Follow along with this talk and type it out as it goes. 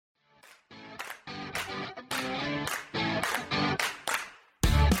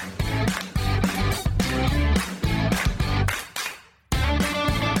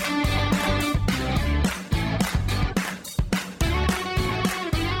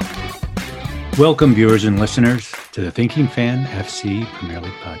Welcome, viewers and listeners, to the Thinking Fan FC Premier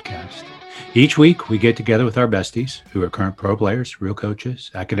League podcast. Each week, we get together with our besties, who are current pro players, real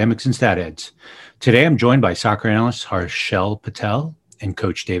coaches, academics, and stat heads. Today, I'm joined by soccer analyst Harshal Patel and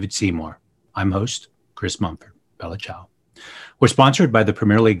coach David Seymour. I'm host Chris Mumford. Bella ciao. We're sponsored by the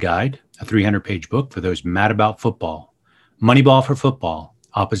Premier League Guide, a 300-page book for those mad about football. Moneyball for football,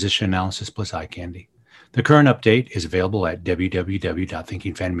 opposition analysis plus eye candy. The current update is available at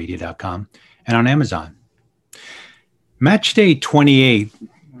www.thinkingfanmedia.com and on Amazon. Match day 28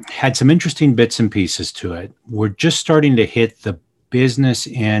 had some interesting bits and pieces to it. We're just starting to hit the business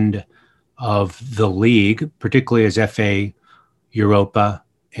end of the league, particularly as FA, Europa,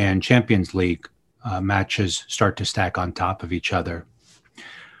 and Champions League matches start to stack on top of each other.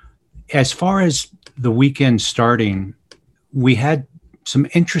 As far as the weekend starting, we had some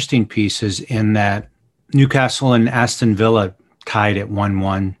interesting pieces in that Newcastle and Aston Villa tied at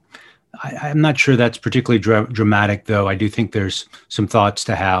 1-1. I'm not sure that's particularly dramatic, though. I do think there's some thoughts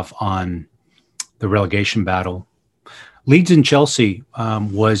to have on the relegation battle. Leeds and Chelsea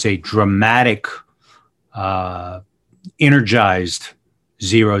was a dramatic, energized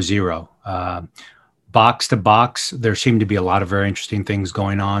 0-0. Box to box, there seemed to be a lot of very interesting things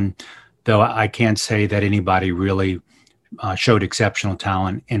going on, though I can't say that anybody really showed exceptional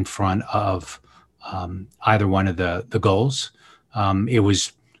talent in front of either one of the goals. It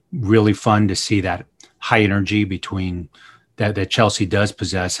was really fun to see that high energy between that Chelsea does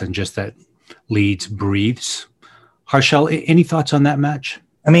possess and just that Leeds breathes. Harshal, any thoughts on that match?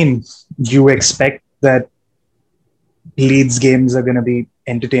 I mean, you expect that Leeds games are going to be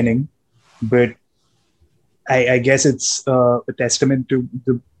entertaining, but I guess it's a testament to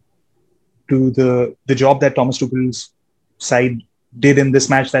the job that Thomas Tuchel's side did in this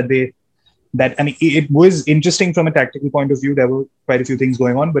match it was interesting from a tactical point of view. There were quite a few things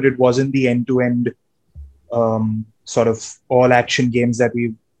going on, but it wasn't the end-to-end sort of all-action games that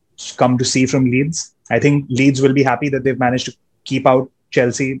we've come to see from Leeds. I think Leeds will be happy that they've managed to keep out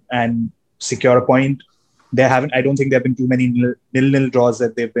Chelsea and secure a point. I don't think there have been too many nil-nil draws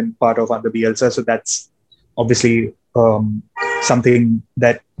that they've been part of under Bielsa, so that's obviously something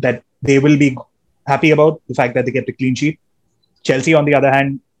that they will be happy about, the fact that they get the clean sheet. Chelsea, on the other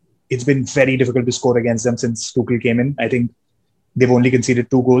hand, it's been very difficult to score against them since Tuchel came in. I think they've only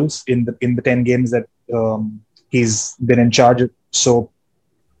conceded 2 goals in the 10 games that he's been in charge. So,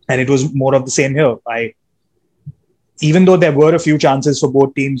 and it was more of the same here. Even though there were a few chances for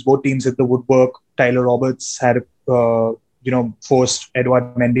both teams hit the woodwork. Tyler Roberts had, forced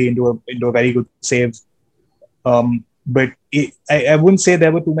Edouard Mendy into a very good save. But I wouldn't say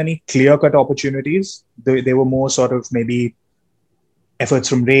there were too many clear-cut opportunities. They were more sort of maybe efforts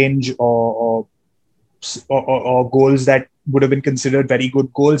from range or goals that would have been considered very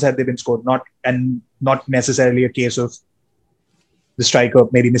good goals had they been scored, not necessarily a case of the striker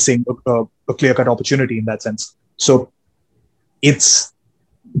maybe missing a clear-cut opportunity in that sense. So it's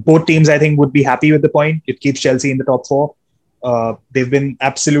both teams, I think, would be happy with the point. It keeps Chelsea in the top 4. They've been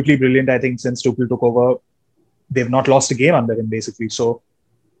absolutely brilliant, I think, since Tuchel took over. They've not lost a game under him, basically. So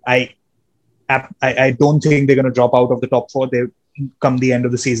I don't think they're going to drop out of the top 4. They come the end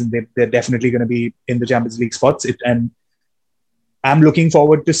of the season, they're definitely going to be in the Champions League spots. And I'm looking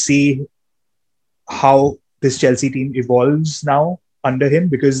forward to see how this Chelsea team evolves now under him,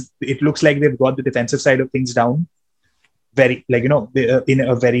 because it looks like they've got the defensive side of things down in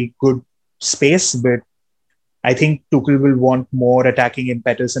a very good space. But I think Tuchel will want more attacking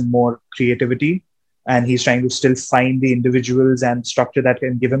impetus and more creativity. And he's trying to still find the individuals and structure that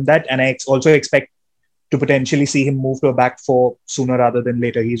can give him that. And I also expect to potentially see him move to a back 4 sooner rather than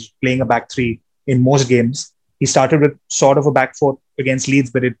later. He's playing a back 3 in most games. He started with sort of a back 4 against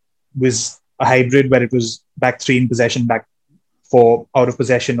Leeds, but it was a hybrid where it was back 3 in possession, back 4 out of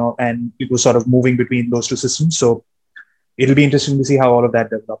possession, and it was sort of moving between those two systems. So it'll be interesting to see how all of that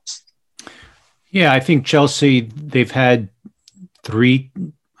develops. Yeah, I think Chelsea, they've had 3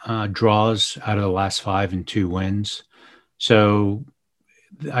 draws out of the last 5 and 2 wins. So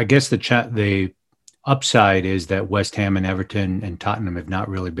I guess the upside is that West Ham and Everton and Tottenham have not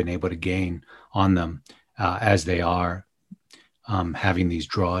really been able to gain on them as they are having these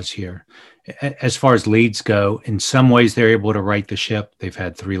draws here. As far as Leeds go, in some ways they're able to right the ship. They've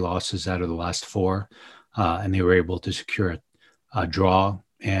had 3 losses out of the last 4, and they were able to secure a draw.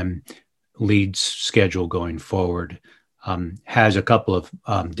 And Leeds' schedule going forward has a couple of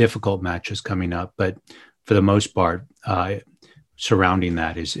difficult matches coming up, but for the most part, surrounding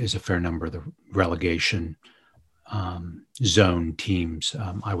that is a fair number of the relegation zone teams,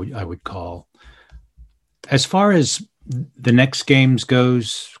 I would call. As far as The next games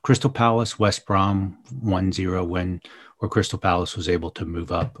goes Crystal Palace, West Brom, 1-0 win, where Crystal Palace was able to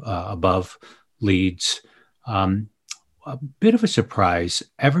move up above Leeds. A bit of a surprise,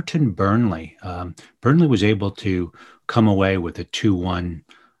 Everton Burnley. Burnley was able to come away with a 2-1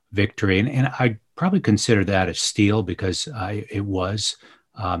 victory, and I probably consider that a steal because it was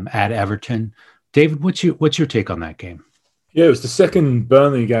at Everton. David, what's your take on that game? Yeah, it was the second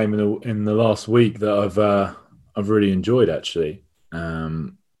Burnley game in the last week that I've really enjoyed, actually.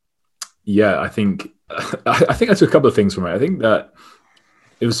 I think I took a couple of things from it. I think that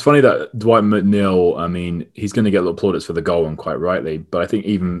it was funny that Dwight McNeil, I mean, he's going to get a lot of plaudits for the goal, and quite rightly. But I think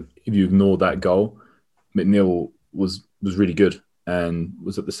even if you ignore that goal, McNeil was really good and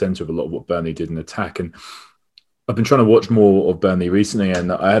was at the centre of a lot of what Burnley did in attack. And I've been trying to watch more of Burnley recently,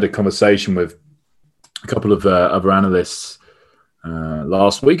 and I had a conversation with a couple of other analysts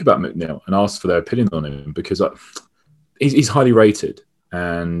last week about McNeil and asked for their opinion on him because he's highly rated.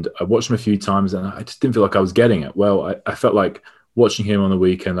 And I watched him a few times and I just didn't feel like I was getting it. Well, I felt like watching him on the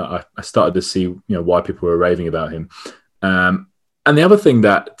weekend, I started to see why people were raving about him. And the other thing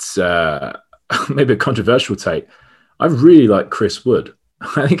that maybe a controversial take, I really like Chris Wood.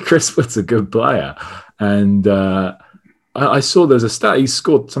 I think Chris Wood's a good player. And I saw there's a stat, he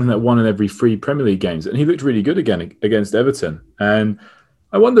scored something like 1 in every 3 Premier League games, and he looked really good again against Everton. And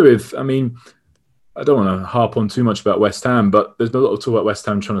I wonder if, I mean, I don't want to harp on too much about West Ham, but there's been a lot of talk about West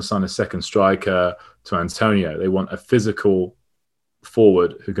Ham trying to sign a second striker to Antonio. They want a physical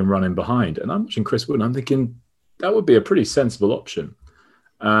forward who can run in behind. And I'm watching Chris Wood and I'm thinking that would be a pretty sensible option.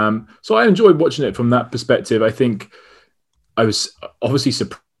 So I enjoyed watching it from that perspective. I think I was obviously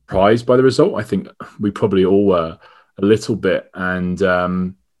surprised by the result. I think we probably all were a little bit. And I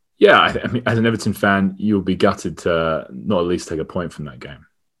mean, as an Everton fan, you'll be gutted to not at least take a point from that game.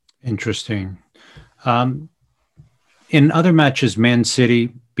 Interesting. In other matches, Man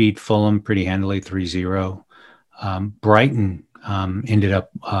City beat Fulham pretty handily, 3-0. Brighton ended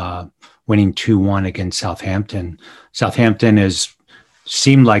up winning 2-1 against Southampton. Southampton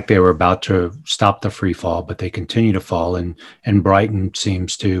seemed like they were about to stop the free fall, but they continue to fall, and Brighton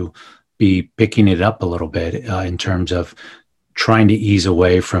seems to be picking it up a little bit in terms of trying to ease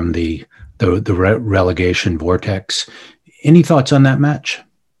away from the relegation vortex. Any thoughts on that match?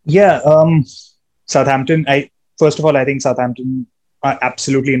 Yeah, Southampton. First of all, I think Southampton are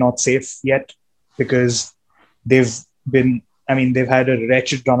absolutely not safe yet because they've had a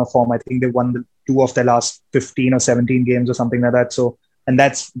wretched run of form. I think they've won 2 of their last 15 or 17 games or something like that. So, and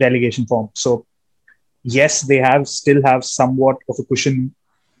that's relegation form. So, yes, they still have somewhat of a cushion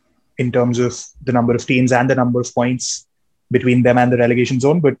in terms of the number of teams and the number of points between them and the relegation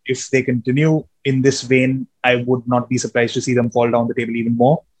zone. But if they continue in this vein, I would not be surprised to see them fall down the table even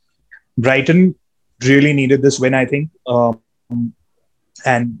more. Brighton really needed this win, I think.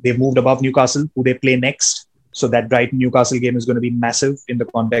 And they've moved above Newcastle, who they play next. So that Brighton-Newcastle game is going to be massive in the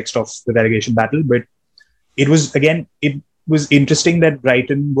context of the relegation battle. But it was interesting that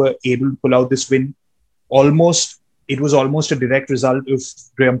Brighton were able to pull out this win. It was almost a direct result of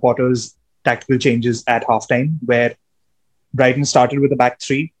Graham Potter's tactical changes at halftime, where Brighton started with a back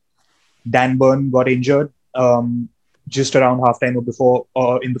 3. Dan Burn got injured just around halftime or before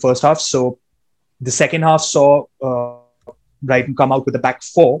in the first half. So the second half saw Brighton come out with a back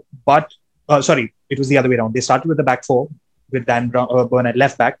 4, but it was the other way around. They started with the back 4 with Dan Burn at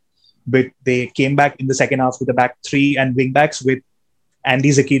left back, but they came back in the second half with the back 3 and wing backs with Andy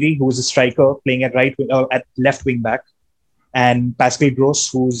Zakiri, who was a striker playing at left wing back, and Pascal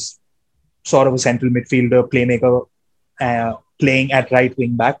Gross, who's sort of a central midfielder playmaker, playing at right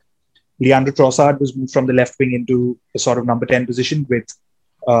wing back. Leandro Trossard was moved from the left wing into a sort of number 10 position with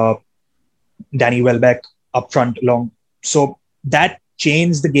Danny Welbeck up front along. So that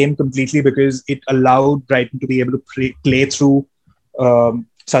changed the game completely because it allowed Brighton to be able to play through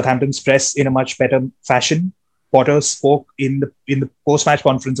Southampton's press in a much better fashion. Potter spoke in the post-match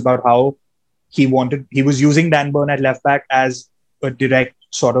conference about how he was using Dan Burn at left back as a direct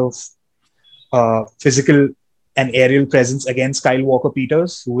sort of physical and aerial presence against Kyle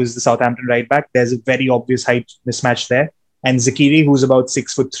Walker-Peters, who is the Southampton right back. There's a very obvious height mismatch there. And Zakiri, who's about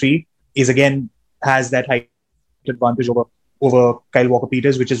 6'3", has that height advantage over Kyle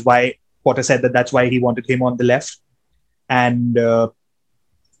Walker-Peters, which is why Potter said that's why he wanted him on the left. And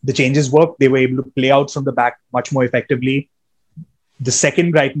the changes worked. They were able to play out from the back much more effectively. The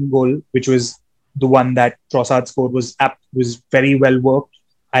second Brighton goal, which was the one that Trossard scored, was very well worked.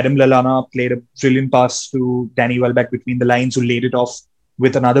 Adam Lallana played a brilliant pass to Danny Welbeck between the lines, who laid it off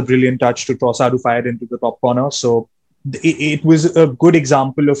with another brilliant touch to Trossard, who fired into the top corner. So it was a good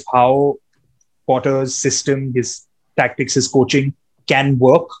example of how Potter's system, his tactics, his coaching can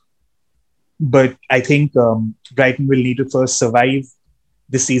work. But I think Brighton will need to first survive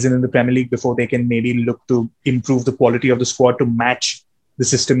this season in the Premier League before they can maybe look to improve the quality of the squad to match the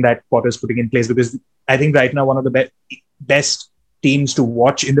system that Potter's putting in place. Because I think Brighton are one of the best teams to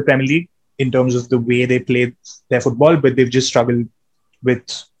watch in the Premier League in terms of the way they play their football, but they've just struggled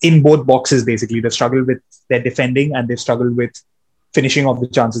in both boxes, basically. They've struggled with their defending and they've struggled with finishing off the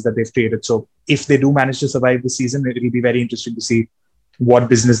chances that they've created. So if they do manage to survive the season, it'll be very interesting to see what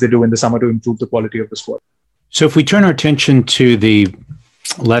business they do in the summer to improve the quality of the squad. So if we turn our attention to the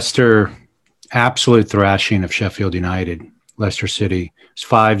Leicester absolute thrashing of Sheffield United, Leicester City, it's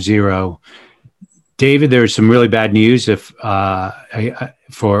 5-0. David, there's some really bad news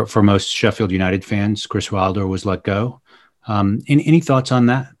for most Sheffield United fans. Chris Wilder was let go. Any thoughts on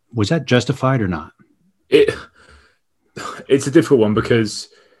that? Was that justified or not? It's a difficult one because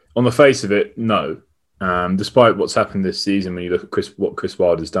on the face of it, no. Despite what's happened this season, when you look at what Chris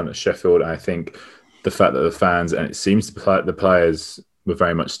Wilder's done at Sheffield, I think the fact that the fans, and it seems the players were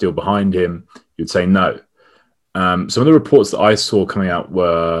very much still behind him, you'd say no. Some of the reports that I saw coming out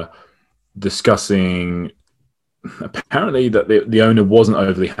were discussing apparently that the owner wasn't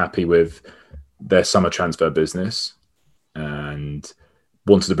overly happy with their summer transfer business and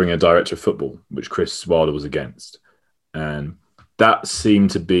wanted to bring a director of football, which Chris Wilder was against. And that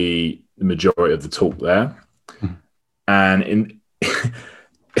seemed to be the majority of the talk there. And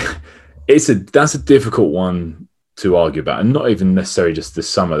that's a difficult one to argue about, and not even necessarily just this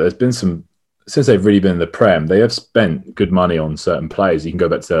summer. There's been some, since they've really been in the Prem, they have spent good money on certain players. You can go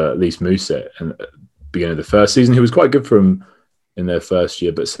back to at least Musa and beginning of the first season, who was quite good for them in their first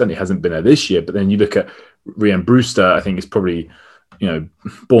year, but certainly hasn't been there this year. But then you look at Rhian Brewster, I think is probably,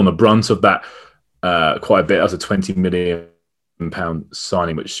 borne the brunt of that quite a bit. That was a £20 million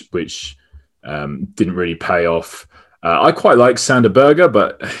signing, which didn't really pay off. I quite like Sander Berger,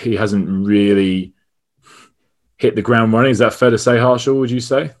 but he hasn't really hit the ground running. Is that fair to say, Harshal, would you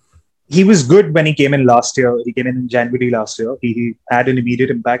say? He was good when he came in last year. He came in January last year. He had an immediate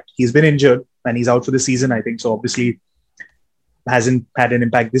impact. He's been injured and he's out for the season, I think. So obviously hasn't had an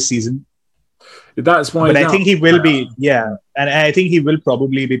impact this season. That's why. But I think he will be, yeah. And I think he will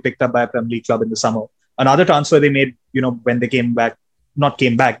probably be picked up by a Premier League club in the summer. Another transfer they made, when they came back, not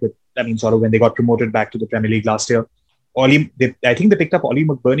came back, but sort of when they got promoted back to the Premier League last year. I think they picked up Ollie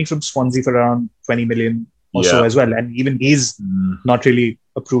McBurney from Swansea for around 20 million or so as well. And even he's not really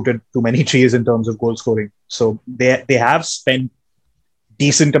uprooted too many trees in terms of goal scoring. So they have spent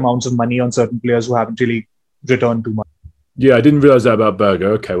decent amounts of money on certain players who haven't really returned too much. Yeah, I didn't realize that about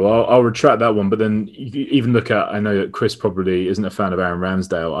Berger. Okay, well, I'll retract that one. But then you even look at, I know that Chris probably isn't a fan of Aaron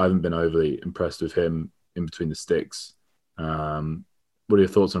Ramsdale. I haven't been overly impressed with him in between the sticks. What are your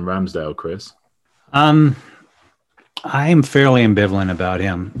thoughts on Ramsdale, Chris? I am fairly ambivalent about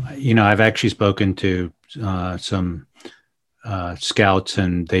him. I've actually spoken to some scouts,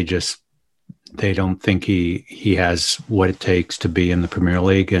 and they don't think he has what it takes to be in the Premier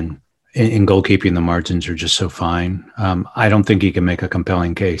League, and in goalkeeping, the margins are just so fine. I don't think he can make a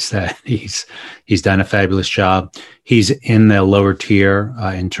compelling case that he's done a fabulous job. He's in the lower tier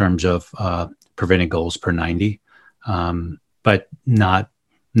in terms of prevented goals per 90, but not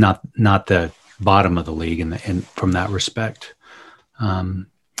the bottom of the league in from that respect.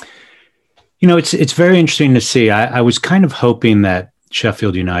 It's very interesting to see. I was kind of hoping that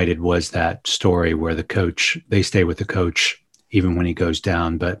Sheffield United was that story where they stay with the coach even when he goes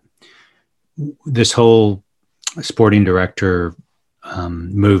down, but this whole sporting director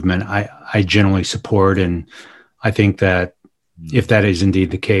movement, I generally support, and I think that if that is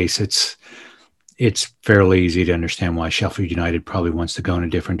indeed the case, it's fairly easy to understand why Sheffield United probably wants to go in a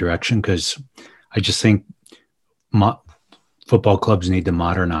different direction, because I just think football clubs need to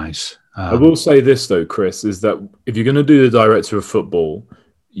modernize. I will say this, though, Chris, is that if you're going to do the director of football,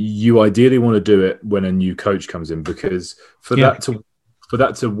 you ideally want to do it when a new coach comes in, because for that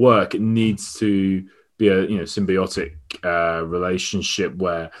to work, it needs to be a symbiotic relationship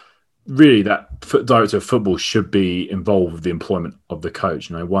where really that director of football should be involved with the employment of the coach.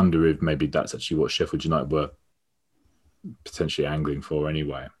 And I wonder if maybe that's actually what Sheffield United were potentially angling for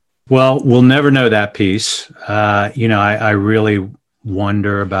anyway. Well, we'll never know that piece. I really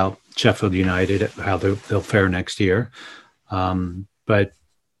wonder about Sheffield United, how they'll fare next year. But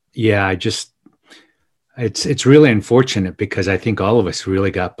yeah, it's really unfortunate, because I think all of us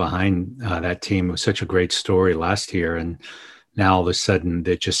really got behind that team. It was such a great story last year, and now all of a sudden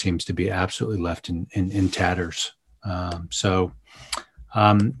it just seems to be absolutely left in tatters. So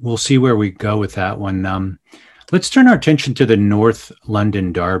we'll see where we go with that one. Let's turn our attention to the North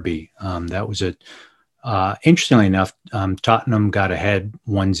London derby. That was Interestingly enough, Tottenham got ahead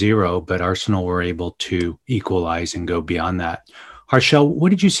 1-0, but Arsenal were able to equalize and go beyond that. Harshel, what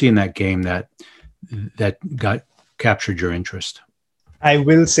did you see in that game that got captured your interest? I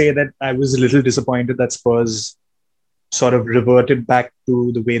will say that I was a little disappointed that Spurs sort of reverted back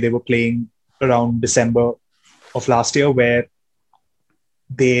to the way they were playing around December of last year, where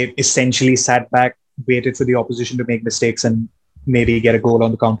they essentially sat back, waited for the opposition to make mistakes and maybe get a goal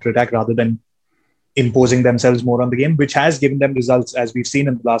on the counter-attack rather than imposing themselves more on the game, which has given them results, as we've seen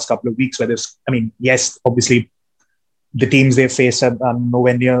in the last couple of weeks, where yes, obviously the teams they've faced are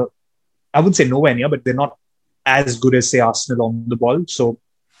nowhere near, I wouldn't say nowhere near, but they're not as good as, say, Arsenal on the ball. So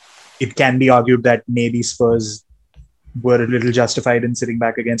it can be argued that maybe Spurs were a little justified in sitting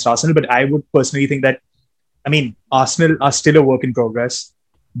back against Arsenal. But I would personally think that, Arsenal are still a work in progress.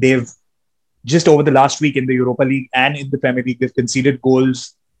 They've just over the last week in the Europa League and in the Premier League, they've conceded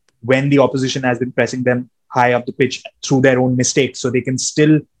goals when the opposition has been pressing them high up the pitch through their own mistakes. So they can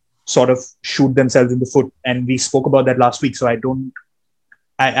still sort of shoot themselves in the foot. And we spoke about that last week. So I'm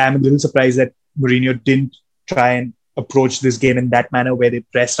a little surprised that Mourinho didn't try and approach this game in that manner, where they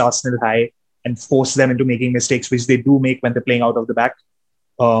pressed Arsenal high and forced them into making mistakes, which they do make when they're playing out of the back.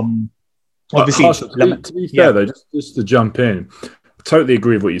 Obviously, to be fair, though, just to jump in, I totally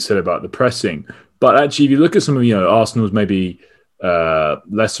agree with what you said about the pressing. But actually, if you look at some of Arsenal's maybe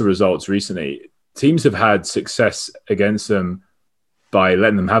lesser results recently, teams have had success against them by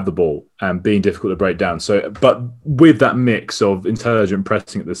letting them have the ball and being difficult to break down. So, but with that mix of intelligent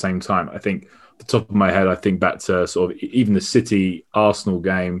pressing at the same time, I think the top of my head, I think back to sort of even the City Arsenal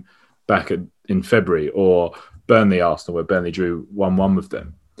game back in February, or Burnley Arsenal, where Burnley drew 1-1 with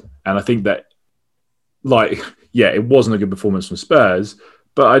them. And I think that, it wasn't a good performance from Spurs,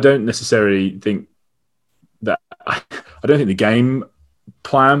 but I don't necessarily think that I don't think the game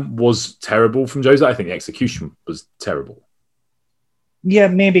plan was terrible from Jose. I think the execution was terrible. Yeah,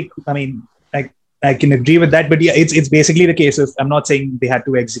 maybe. I can agree with that, but yeah, it's basically the case of, I'm not saying they had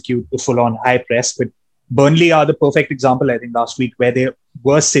to execute the full-on high press, but Burnley are the perfect example, I think, last week, where they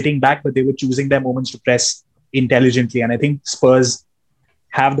were sitting back, but they were choosing their moments to press intelligently. And I think Spurs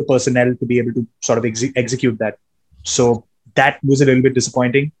have the personnel to be able to sort of execute that. So that was a little bit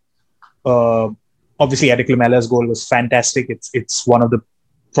disappointing. Obviously, Eric Lamella's goal was fantastic. It's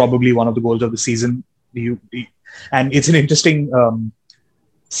probably one of the goals of the season. And it's an interesting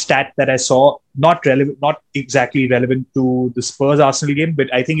stat that I saw, not exactly relevant to the Spurs Arsenal game,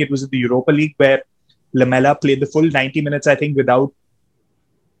 but I think it was in the Europa League where Lamella played the full 90 minutes, I think, without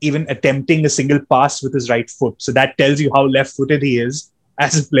even attempting a single pass with his right foot. So that tells you how left-footed he is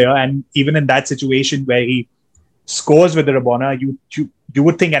as a player. And even in that situation where he scores with the Rabona, you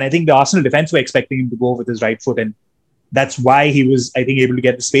would think, and I think the Arsenal defense were expecting him to go with his right foot. And that's why he was, I think, able to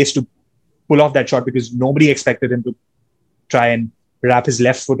get the space to pull off that shot, because nobody expected him to try and wrap his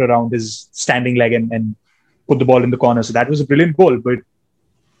left foot around his standing leg and put the ball in the corner. So that was a brilliant goal. But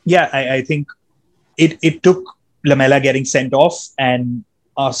yeah, I think it took Lamella getting sent off and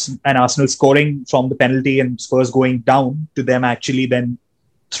Arsenal scoring from the penalty and Spurs going down to them actually then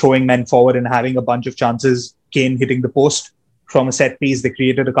throwing men forward and having a bunch of chances. Kane hitting the post from a set piece. They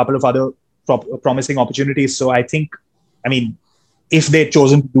created a couple of other promising opportunities. So I think, if they'd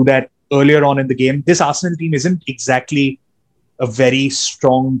chosen to do that earlier on in the game, this Arsenal team isn't exactly a very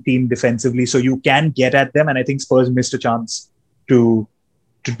strong team defensively. So you can get at them. And I think Spurs missed a chance to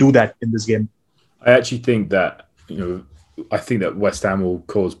do that in this game. I actually think that, West Ham will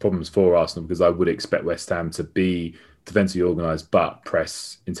cause problems for Arsenal, because I would expect West Ham to be defensively organised but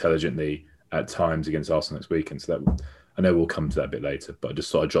press intelligently at times against Arsenal next weekend. So that, I know we'll come to that a bit later, but I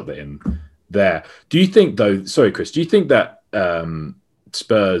just thought I'd drop that in there. Do you think, though, sorry, Chris, do you think that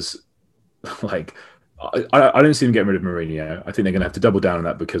Spurs, I don't see them getting rid of Mourinho. I think they're going to have to double down on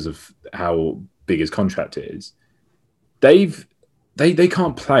that because of how big his contract is. They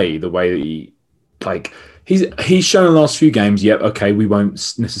can't play the way that he's shown in the last few games. Yep, okay, we won't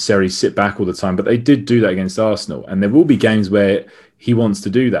necessarily sit back all the time, but they did do that against Arsenal, and there will be games where he wants to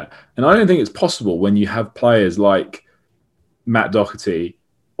do that. And I don't think it's possible when you have players like Matt Doherty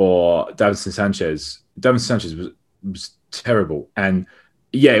or Davinson Sanchez. Davinson Sanchez was terrible, and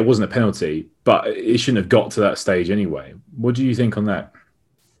yeah, it wasn't a penalty, but it shouldn't have got to that stage anyway. What do you think on that?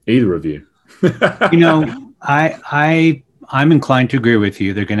 Either of you? I'm inclined to agree with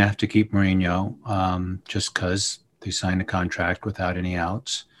you. They're going to have to keep Mourinho just because they signed a contract without any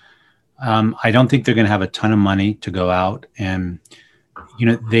outs. I don't think they're going to have a ton of money to go out, and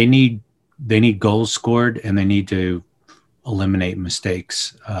they need goals scored, and they need to eliminate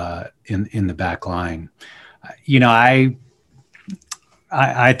mistakes in the back line.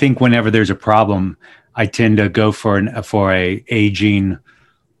 I think whenever there's a problem, I tend to go for a aging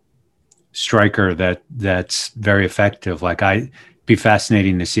striker that's very effective. Like be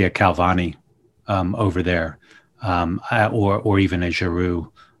fascinating to see a Cavani over there, or even a Giroud.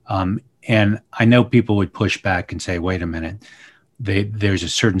 And I know people would push back and say, "Wait a minute, there's a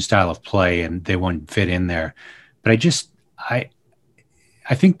certain style of play, and they won't fit in there." But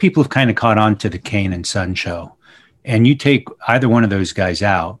I think people have kind of caught on to the Kane and Son show, and you take either one of those guys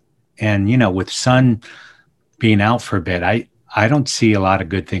out, and with Son being out for a bit, I don't see a lot of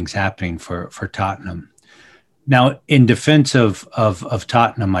good things happening for Tottenham. Now, in defense of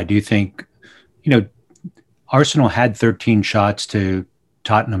Tottenham, I do think, Arsenal had 13 shots to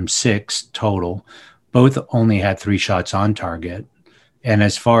Tottenham 6 total. Both only had 3 shots on target. And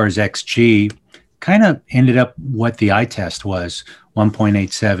as far as XG, kind of ended up what the eye test was,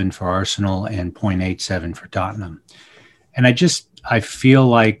 1.87 for Arsenal and 0.87 for Tottenham. And I feel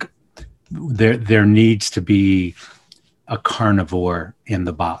like there needs to be a carnivore in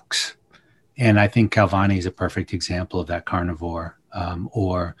the box. And I think Cavani is a perfect example of that carnivore,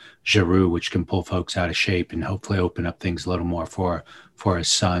 or Giroud, which can pull folks out of shape and hopefully open up things a little more for his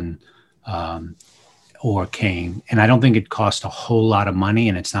Son, or Kane. And I don't think it costs a whole lot of money,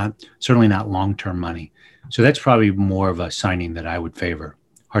 and it's certainly not long-term money. So that's probably more of a signing that I would favor.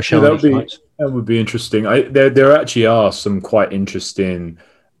 Harshel, that would be interesting. There actually are some quite interesting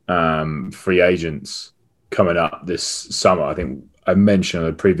free agents coming up this summer. I think I mentioned on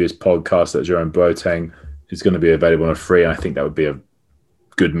a previous podcast that Jerome Boateng is going to be available on a free. And I think that would be a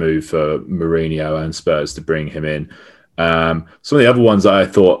good move for Mourinho and Spurs to bring him in. Some of the other ones I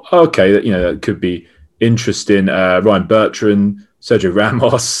thought, okay, that could be interesting. Ryan Bertrand, Sergio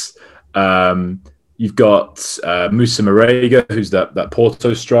Ramos. You've got Moussa Marega, who's that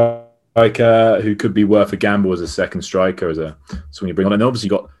Porto striker, who could be worth a gamble as a second striker, someone you bring on. And obviously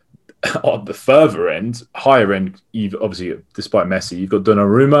you've got on the further end, higher end, you've obviously, despite Messi, you've got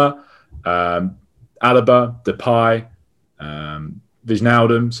Donnarumma, Alaba, Depay,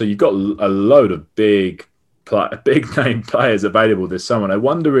 Wijnaldum. So you've got a load of big name players available this summer. And I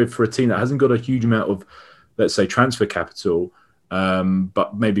wonder if for a team that hasn't got a huge amount of, let's say, transfer capital,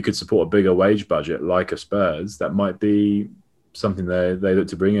 but maybe could support a bigger wage budget like a Spurs, that might be something they look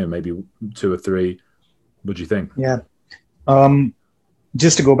to bring in, maybe 2 or 3. What do you think? Yeah.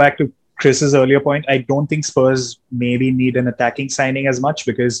 Just to go back to Chris's earlier point, I don't think Spurs maybe need an attacking signing as much,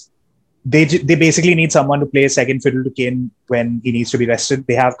 because they basically need someone to play second fiddle to Kane when he needs to be rested.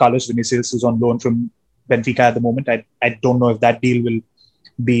 They have Carlos Vinicius, who's on loan from Benfica at the moment. I don't know if that deal will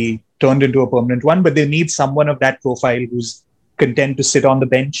be turned into a permanent one, but they need someone of that profile who's content to sit on the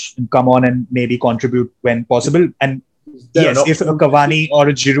bench and come on and maybe contribute when possible. And yes, if a Cavani or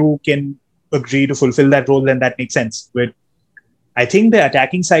a Giroud can agree to fulfill that role, then that makes sense. But I think the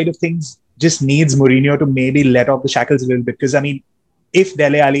attacking side of things just needs Mourinho to maybe let off the shackles a little bit. Because, if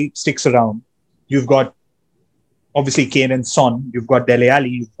Dele Alli sticks around, you've got obviously Kane and Son, you've got Dele Alli,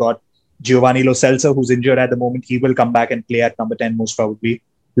 you've got Giovanni Lo Celso, who's injured at the moment. He will come back and play at number 10 most probably.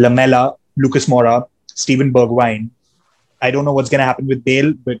 Lamela, Lucas Moura, Steven Bergwijn. I don't know what's going to happen with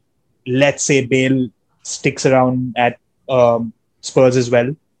Bale, but let's say Bale sticks around at Spurs as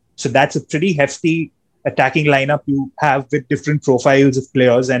well. So that's a pretty hefty attacking lineup you have with different profiles of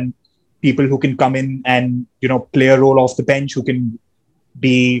players and people who can come in and, play a role off the bench, who can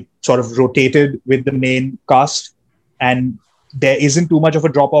be sort of rotated with the main cast. And there isn't too much of a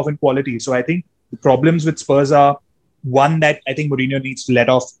drop off in quality. So I think the problems with Spurs are, one, that I think Mourinho needs to let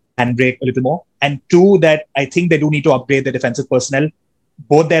off handbrake a little more. And 2, that I think they do need to upgrade the defensive personnel.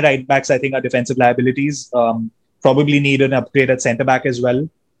 Both their right backs, I think, are defensive liabilities. Probably need an upgrade at centre back as well.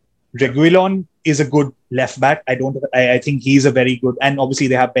 Reguilon is a good left back. I think he's a very good, and obviously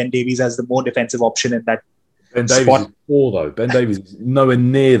they have Ben Davies as the more defensive option in that Ben Davies spot. Is poor though. Ben Davies is nowhere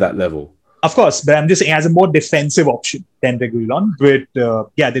near that level. Of course, but I'm just saying as a more defensive option than Reguilon. But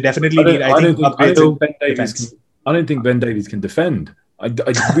they definitely need. I don't think Ben Davies can defend. I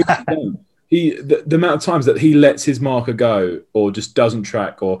really don't. The amount of times that he lets his marker go or just doesn't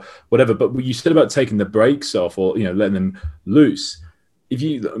track or whatever. But what you said about taking the brakes off or letting them loose.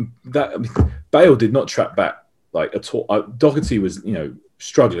 Bale did not track back like at all. Doherty was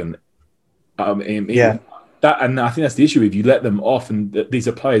struggling. And I think that's the issue. If you let them off, and these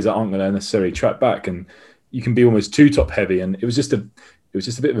are players that aren't going to necessarily track back, and you can be almost too top heavy. And it was just a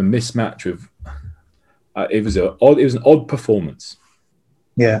bit of a mismatch. With it was an odd performance.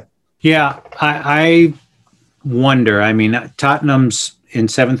 Yeah. I wonder. Tottenham's in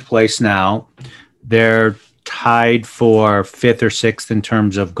 7th place now. They're tied for 5th or 6th in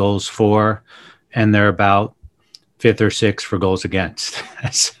terms of goals for, and they're about fifth or sixth for goals against.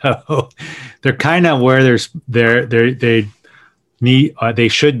 So they're kind of where they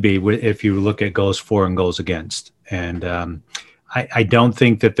should be if you look at goals for and goals against. And I don't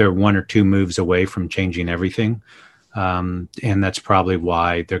think that they're one or two moves away from changing everything. And that's probably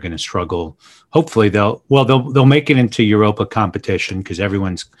why they're going to struggle. Hopefully they'll make it into Europa competition, because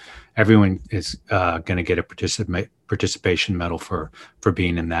everyone is going to get a participation medal for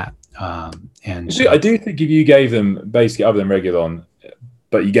being in that. And I do think if you gave them basically, other than Reguilon,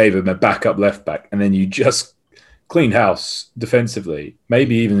 but you gave them a backup left back, and then you just clean house defensively,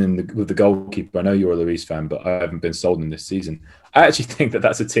 maybe even with the goalkeeper. I know you're a Luis fan, but I haven't been sold in this season. I actually think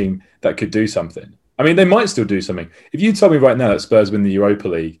that's a team that could do something. I mean, they might still do something. If you told me right now that Spurs win the Europa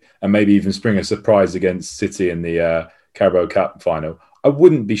League and maybe even spring a surprise against City in the Carabao Cup final, I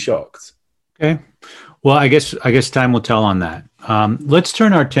wouldn't be shocked. Okay. Well, I guess time will tell on that. Let's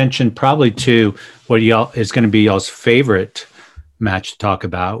turn our attention probably to what y'all is going to be y'all's favorite match to talk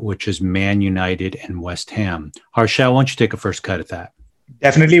about, which is Man United and West Ham. Harshal, why don't you take a first cut at that?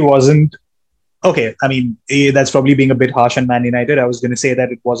 Definitely wasn't. Okay, I mean, that's probably being a bit harsh on Man United. I was going to say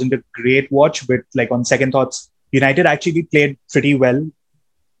that it wasn't a great watch, but like on second thoughts, United actually played pretty well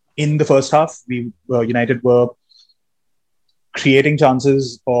in the first half. United were creating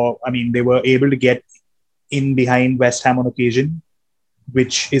chances, they were able to get in behind West Ham on occasion,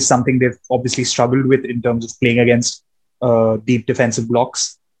 which is something they've obviously struggled with in terms of playing against deep defensive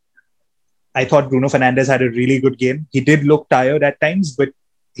blocks. I thought Bruno Fernandes had a really good game. He did look tired at times, but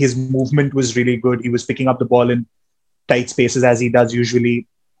his movement was really good. He was picking up the ball in tight spaces as he does usually,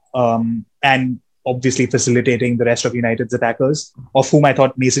 and obviously facilitating the rest of United's attackers, of whom I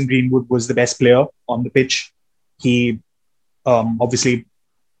thought Mason Greenwood was the best player on the pitch. He obviously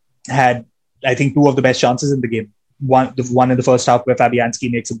had, I think, two of the best chances in the game. One in the first half where Fabianski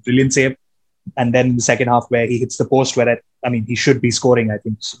makes a brilliant save, and then in the second half where he hits the post where he should be scoring, I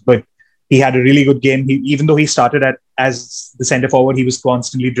think. But he had a really good game. Even though he started as the centre forward, he was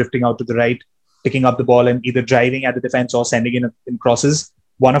constantly drifting out to the right, picking up the ball and either driving at the defence or sending in crosses.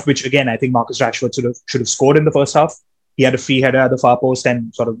 One of which, again, I think Marcus Rashford should have scored in the first half. He had a free header at the far post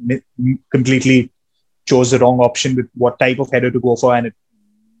and sort of completely chose the wrong option with what type of header to go for, and it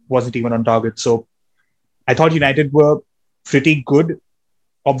wasn't even on target. So I thought United were pretty good.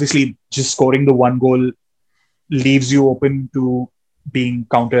 Obviously, just scoring the one goal leaves you open to being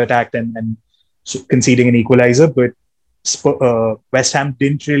counter-attacked and conceding an equalizer. But West Ham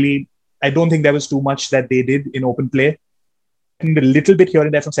didn't really... I don't think there was too much that they did in open play. And a little bit here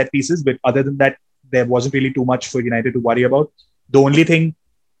and there from set pieces, but other than that, there wasn't really too much for United to worry about. The only thing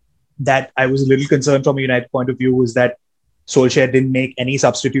that I was a little concerned from a United point of view was that Solskjaer didn't make any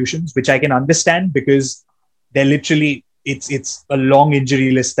substitutions, which I can understand because they're literally... It's a long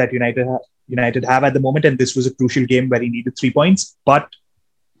injury list that United have at the moment, and this was a crucial game where he needed 3 points. But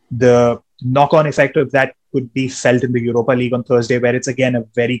the knock-on effect of that could be felt in the Europa League on Thursday, where it's again a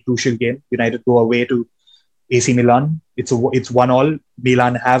very crucial game. United go away to AC Milan. It's 1-1.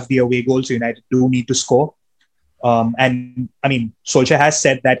 Milan have the away goal, so United do need to score. Solskjaer has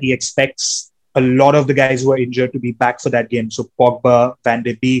said that he expects a lot of the guys who are injured to be back for that game. So Pogba, Van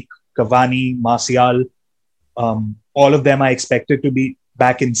de Beek, Cavani, Martial, all of them are expected to be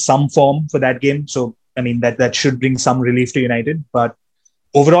back in some form for that game. So, that should bring some relief to United. But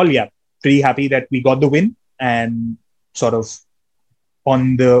overall, yeah, pretty happy that we got the win and sort of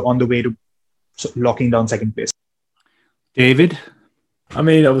on the way to locking down second place. David?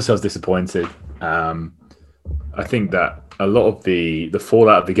 Obviously I was disappointed. I think that a lot of the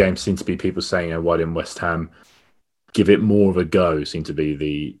fallout of the game seemed to be people saying, why didn't West Ham give it more of a go, seemed to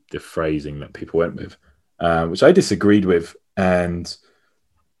be the phrasing that people went with, which I disagreed with. And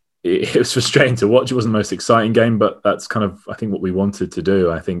it was frustrating to watch. It wasn't the most exciting game, but that's kind of, I think, what we wanted to do.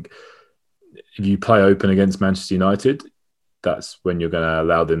 I think if you play open against Manchester United, that's when you're going to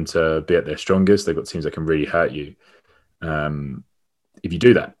allow them to be at their strongest. They've got teams that can really hurt you if you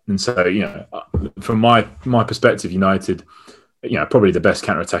do that. And so, from my perspective, United, probably the best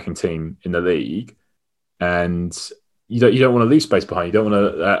counter-attacking team in the league. And you don't want to leave space behind. You don't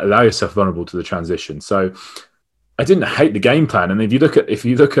want to allow yourself vulnerable to the transition. So I didn't hate the game plan. And if you look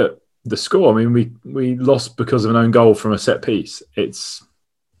at the score, we lost because of an own goal from a set piece. It's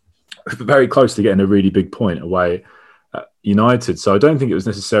very close to getting a really big point away at United. So I don't think it was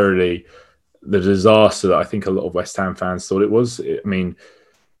necessarily the disaster that I think a lot of West Ham fans thought it was. I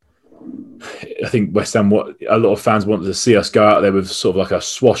think West Ham, a lot of fans wanted to see us go out there with sort of like a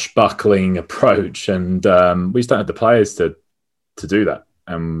swashbuckling approach, and we just don't have the players to do that.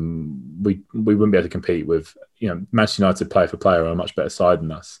 we wouldn't be able to compete with Manchester United player for player are a much better side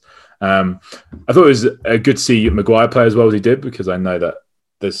than us. I thought it was good to see Maguire play as well as he did, because I know that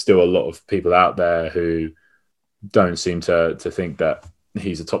there's still a lot of people out there who don't seem to think that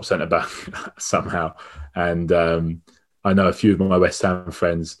he's a top centre back somehow. And I know a few of my West Ham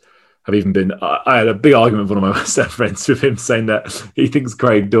friends have even been. I had a big argument with one of my West Ham friends with him saying that he thinks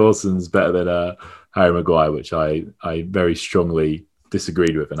Craig Dawson's better than Harry Maguire, which I very strongly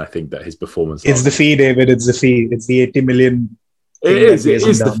disagreed with, and I think that his performance. It's the fee, David. It's the fee. It's the 80 million. It is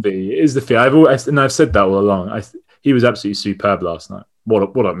the fee. It is the fee. I've said that all along. He was absolutely superb last night. What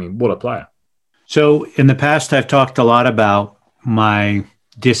a player. So in the past, I've talked a lot about my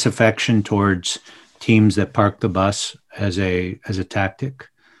disaffection towards teams that park the bus as a tactic.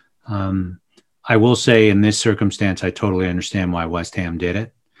 I will say in this circumstance, I totally understand why West Ham did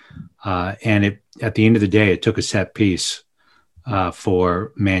it. And at the end of the day, it took a set piece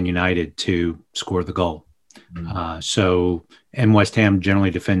for Man United to score the goal. And West Ham generally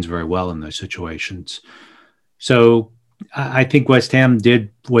defends very well in those situations. So I think West Ham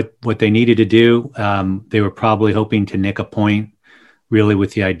did what they needed to do. They were probably hoping to nick a point, really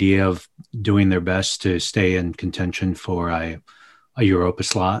with the idea of doing their best to stay in contention for a Europa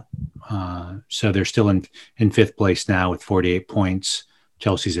slot. So they're still in fifth place now with 48 points.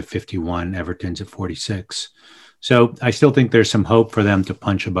 Chelsea's at 51, Everton's at 46. So I still think there's some hope for them to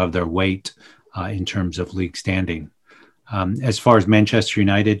punch above their weight in terms of league standing. As far as Manchester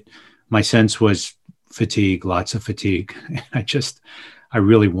United, my sense was fatigue, lots of fatigue. I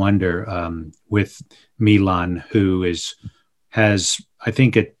really wonder with Milan, who has, I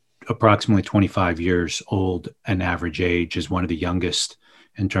think at approximately 25 years old, an average age, is one of the youngest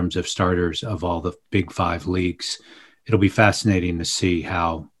in terms of starters of all the big five leagues. It'll be fascinating to see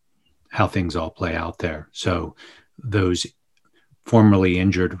how things all play out there. So those formerly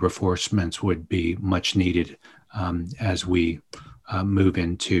injured reinforcements would be much needed as we move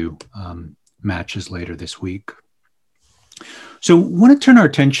into matches later this week. So I want to turn our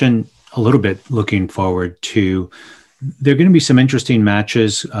attention a little bit looking forward to, there are going to be some interesting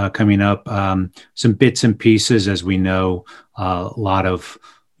matches coming up, some bits and pieces, as we know, a lot of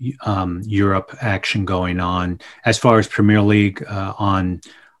Europe action going on. As far as Premier League, on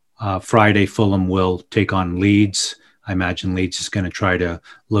Friday, Fulham will take on Leeds. I imagine Leeds is going to try to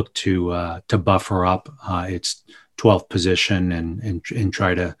look to buffer up its 12th position and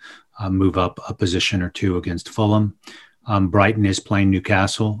try to move up a position or two against Fulham. Brighton is playing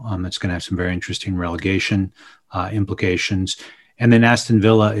Newcastle. That's going to have some very interesting relegation implications. And then Aston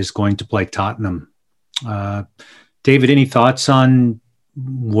Villa is going to play Tottenham. David, any thoughts on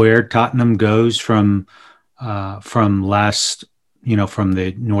where Tottenham goes from last, from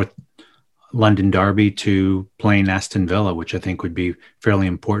the North London derby to playing Aston Villa, which I think would be fairly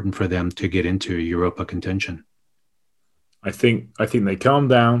important for them to get into Europa contention? I think they calm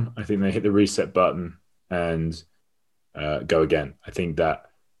down. I think they hit the reset button and go again. I think that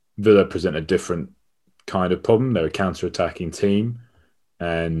Villa present a different kind of problem. They're a counter-attacking team,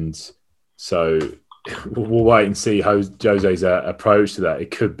 and so we'll wait and see how Jose's approach to that.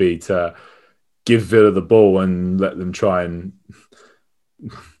 It could be to give Villa the ball and let them try and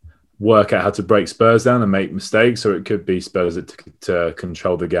work out how to break Spurs down and make mistakes, or it could be Spurs to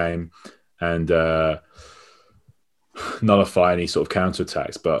control the game and nullify any sort of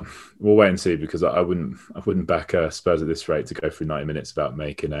counter-attacks. But we'll wait and see, because I wouldn't back Spurs at this rate to go through 90 minutes without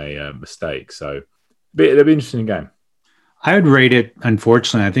making a mistake. So it'll be an interesting game. I would rate it,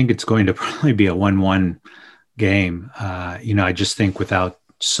 unfortunately, I think it's going to probably be a 1-1 game. I just think without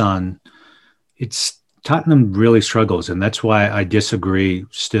Son, Tottenham really struggles, and that's why I disagree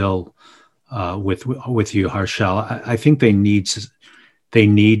still with you, Harshal. I think they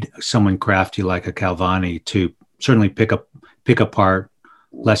need someone crafty like a Cavani to certainly pick apart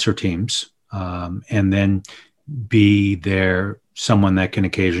lesser teams, and then be there someone that can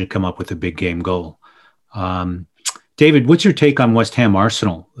occasionally come up with a big game goal. David, what's your take on West Ham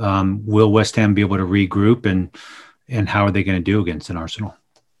Arsenal? Will West Ham be able to regroup, and how are they going to do against an Arsenal?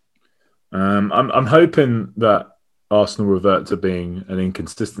 I'm hoping that Arsenal revert to being an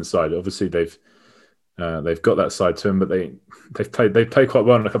inconsistent side. Obviously, they've got that side to them, but they've played quite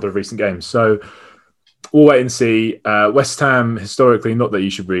well in a couple of recent games. So we'll wait and see. West Ham, historically, not that you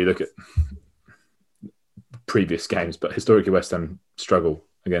should really look at previous games, but historically West Ham struggle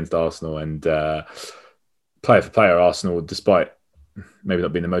against Arsenal, and player for player, Arsenal, despite maybe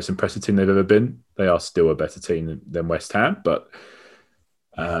not being the most impressive team they've ever been, they are still a better team than West Ham. But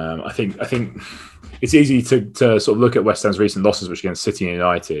I think it's easy to sort of look at West Ham's recent losses, which against City and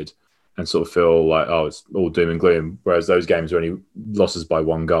United, and sort of feel like, oh, it's all doom and gloom, whereas those games are only losses by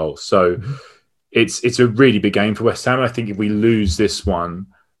 1 goal. So it's a really big game for West Ham. I think if we lose this one,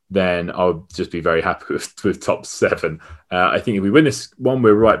 then I'll just be very happy with top 7. I think if we win this one,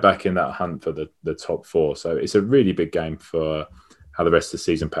 we're right back in that hunt for the top 4. So it's a really big game for how the rest of the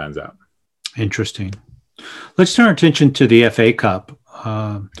season pans out. Interesting. Let's turn our attention to the FA Cup.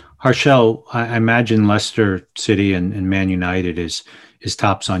 Harshel, I imagine Leicester City and Man United is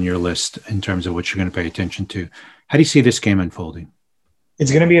tops on your list in terms of what you're going to pay attention to. How do you see this game unfolding?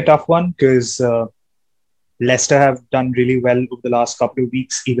 It's going to be a tough one because Leicester have done really well over the last couple of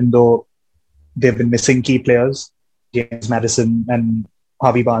weeks, even though they've been missing key players. James Maddison and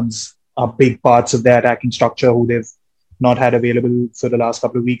Harvey Barnes are big parts of their attacking structure who they've not had available for the last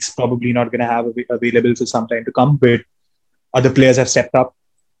couple of weeks, probably not going to have available for some time to come, but other players have stepped up.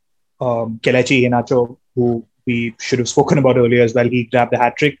 Kelechi Iheanacho, who we should have spoken about earlier as well, he grabbed the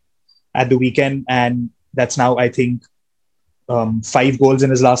hat-trick at the weekend, and that's now, I think, 5 goals in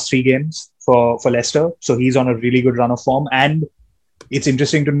his last 3 games for Leicester. So he's on a really good run of form. And it's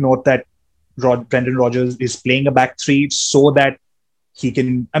interesting to note that Brendan Rodgers is playing a back 3 so that he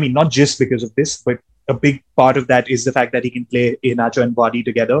can, I mean, not just because of this, but a big part of that is the fact that he can play Iheanacho and Vardy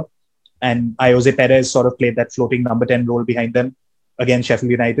together. And Jose Perez sort of played that floating number 10 role behind them against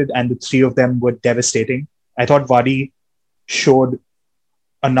Sheffield United. And the 3 of them were devastating. I thought Vardy showed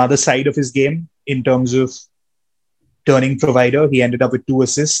another side of his game in terms of turning provider. He ended up with 2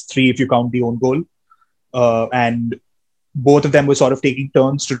 assists, 3 if you count the own goal. And both of them were sort of taking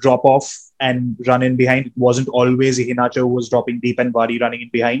turns to drop off and run in behind. It wasn't always Iheanacho who was dropping deep and Vardy running in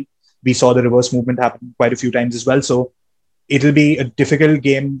behind. We saw the reverse movement happen quite a few times as well. So it'll be a difficult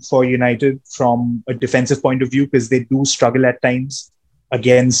game for United from a defensive point of view because they do struggle at times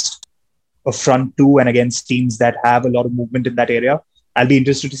against a front 2 and against teams that have a lot of movement in that area. I'll be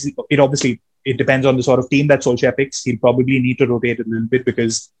interested to see it. Obviously, it depends on the sort of team that Solskjaer picks. He'll probably need to rotate a little bit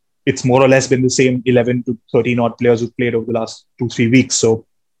because it's more or less been the same 11 to 13 odd players who've played over the last 2-3 weeks. So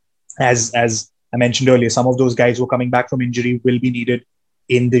as I mentioned earlier, some of those guys who are coming back from injury will be needed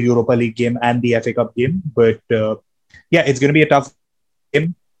in the Europa League game and the FA Cup game. But it's going to be a tough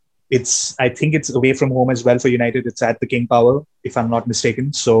game. I think it's away from home as well for United. It's at the King Power, if I'm not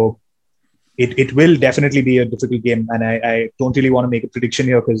mistaken. So it will definitely be a difficult game. And I don't really want to make a prediction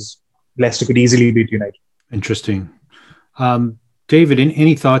here because Leicester could easily beat United. Interesting. David,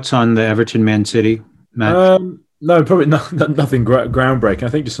 any thoughts on the Everton-Man City match? No, probably nothing groundbreaking. I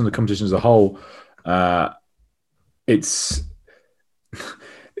think just on the competition as a whole, it's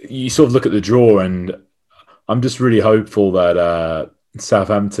you sort of look at the draw, and I'm just really hopeful that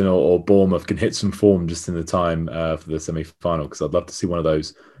Southampton or Bournemouth can hit some form just in the time for the semi-final, because I'd love to see one of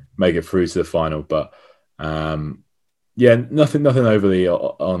those make it through to the final. But nothing overly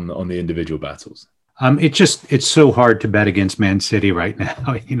on the individual battles. It's so hard to bet against Man City right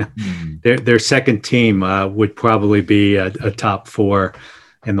now. Their second team would probably be a top 4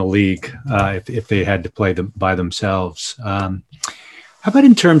 in the league if they had to play them by themselves. How about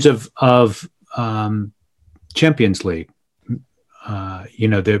in terms of Champions League?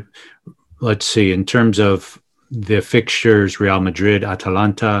 Let's see. In terms of the fixtures, Real Madrid,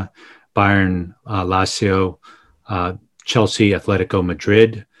 Atalanta, Bayern, Lazio, Chelsea, Atletico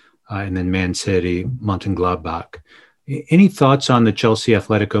Madrid. And then Man City, Mönchengladbach. Any thoughts on the Chelsea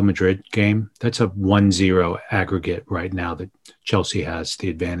Atletico Madrid game? That's a 1-0 aggregate right now that Chelsea has the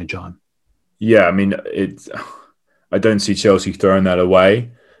advantage on. Yeah, I mean, I don't see Chelsea throwing that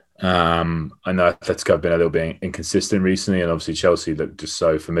away. I know Atletico have been a little bit inconsistent recently, and obviously Chelsea look just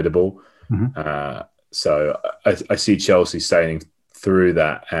so formidable. Mm-hmm. So I see Chelsea staying through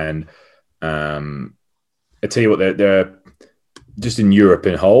that. And I tell you what, they're just in Europe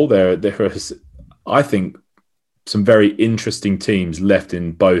in whole, there is, I think, some very interesting teams left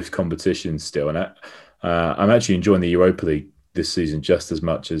in both competitions still. And I'm actually enjoying the Europa League this season just as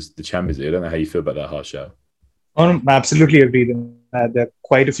much as the Champions League. I don't know how you feel about that, Harshel. I absolutely agree. There are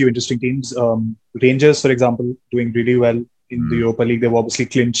quite a few interesting teams. Rangers, for example, doing really well in the Europa League. They've obviously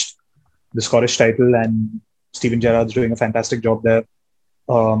clinched the Scottish title, and Steven Gerrard's doing a fantastic job there.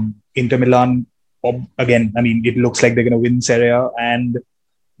 Inter Milan, again, I mean, it looks like they're going to win Serie A and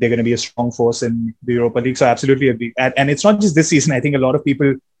they're going to be a strong force in the Europa League. So I absolutely agree. And it's not just this season. I think a lot of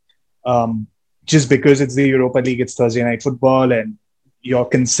people, just because it's the Europa League, it's Thursday night football, and you're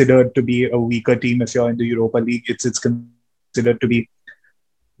considered to be a weaker team if you're in the Europa League. It's considered to be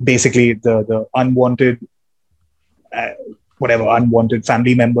basically the unwanted, unwanted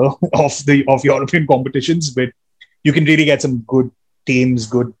family member of European competitions. But you can really get some good teams,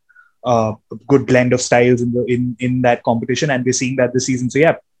 good blend of styles in that competition, and we're seeing that this season. So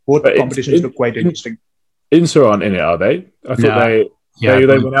yeah, both But competitions look quite interesting. Inter aren't in it, are they? I thought No.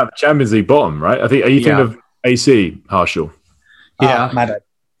 they went out the Champions League bottom, right? I think. Are you thinking of AC, Harshal? Yeah. My bad.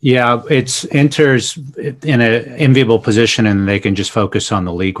 Yeah, it's Inter's in an enviable position, and they can just focus on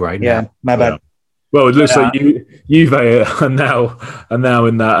the league right now. Yeah, my bad. Yeah. Well, it looks like Juve are now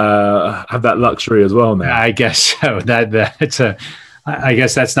in that have that luxury as well now. I guess so. I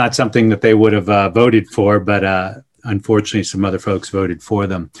guess that's not something that they would have voted for, but unfortunately, some other folks voted for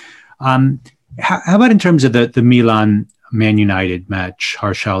them. How about in terms of the Milan Man United match,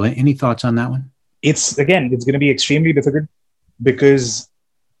 Harshal? Any thoughts on that one? It's going to be extremely difficult because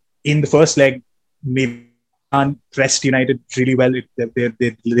in the first leg, Milan pressed United really well.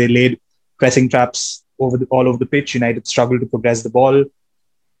 They laid pressing traps all over the pitch. United struggled to progress the ball.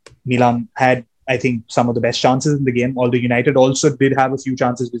 Milan had, I think, some of the best chances in the game, although United also did have a few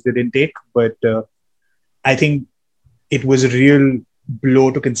chances which they didn't take. But I think it was a real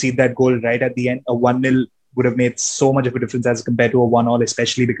blow to concede that goal right at the end. A 1-0 would have made so much of a difference as compared to a 1-1,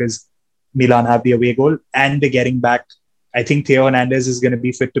 especially because Milan have the away goal and they're getting back. I think Theo Hernandez is going to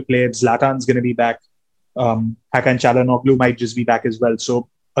be fit to play. Zlatan's going to be back. Hakan Çalhanoğlu might just be back as well. So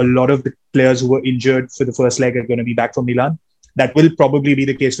a lot of the players who were injured for the first leg are going to be back for Milan. That will probably be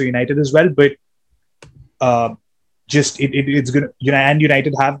the case for United as well. But it's going to, and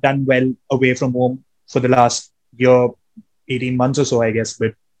United have done well away from home for the last year, 18 months or so, I guess.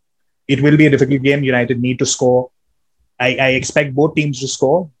 But it will be a difficult game. United need to score. I expect both teams to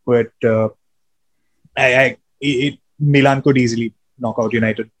score, but Milan could easily knock out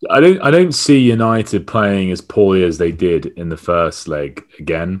United. I don't see United playing as poorly as they did in the first leg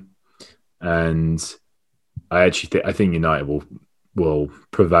again, and I think United will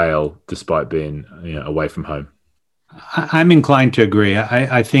prevail despite being away from home. I'm inclined to agree.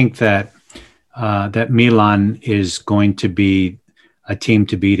 I think that that Milan is going to be a team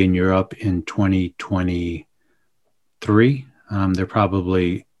to beat in Europe in 2023. They're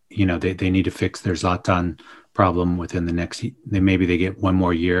probably they need to fix their Zlatan problem within the next. Maybe they get one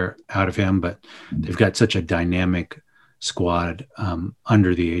more year out of him, but they've got such a dynamic squad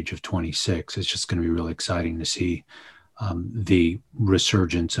under the age of 26. It's just going to be really exciting to see the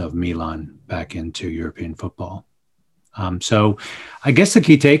resurgence of Milan back into European football. So I guess the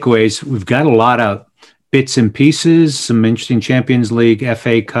key takeaways, we've got a lot of bits and pieces, some interesting Champions League,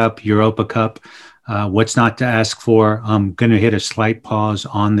 FA Cup, Europa Cup. What's not to ask for? I'm going to hit a slight pause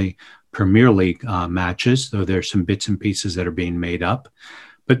on the Premier League matches, though there's some bits and pieces that are being made up.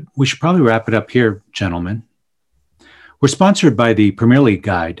 But we should probably wrap it up here, gentlemen. We're sponsored by the Premier League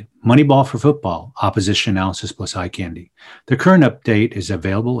Guide, Moneyball for Football, Opposition Analysis plus Eye Candy. The current update is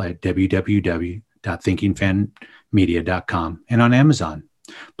available at www.thinkingfanmedia.com and on Amazon.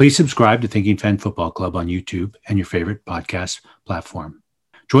 Please subscribe to Thinking Fan Football Club on YouTube and your favorite podcast platform.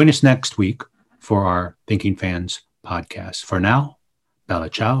 Join us next week for our Thinking Fans podcast. For now, bella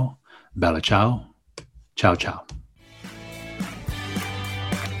ciao, ciao, ciao.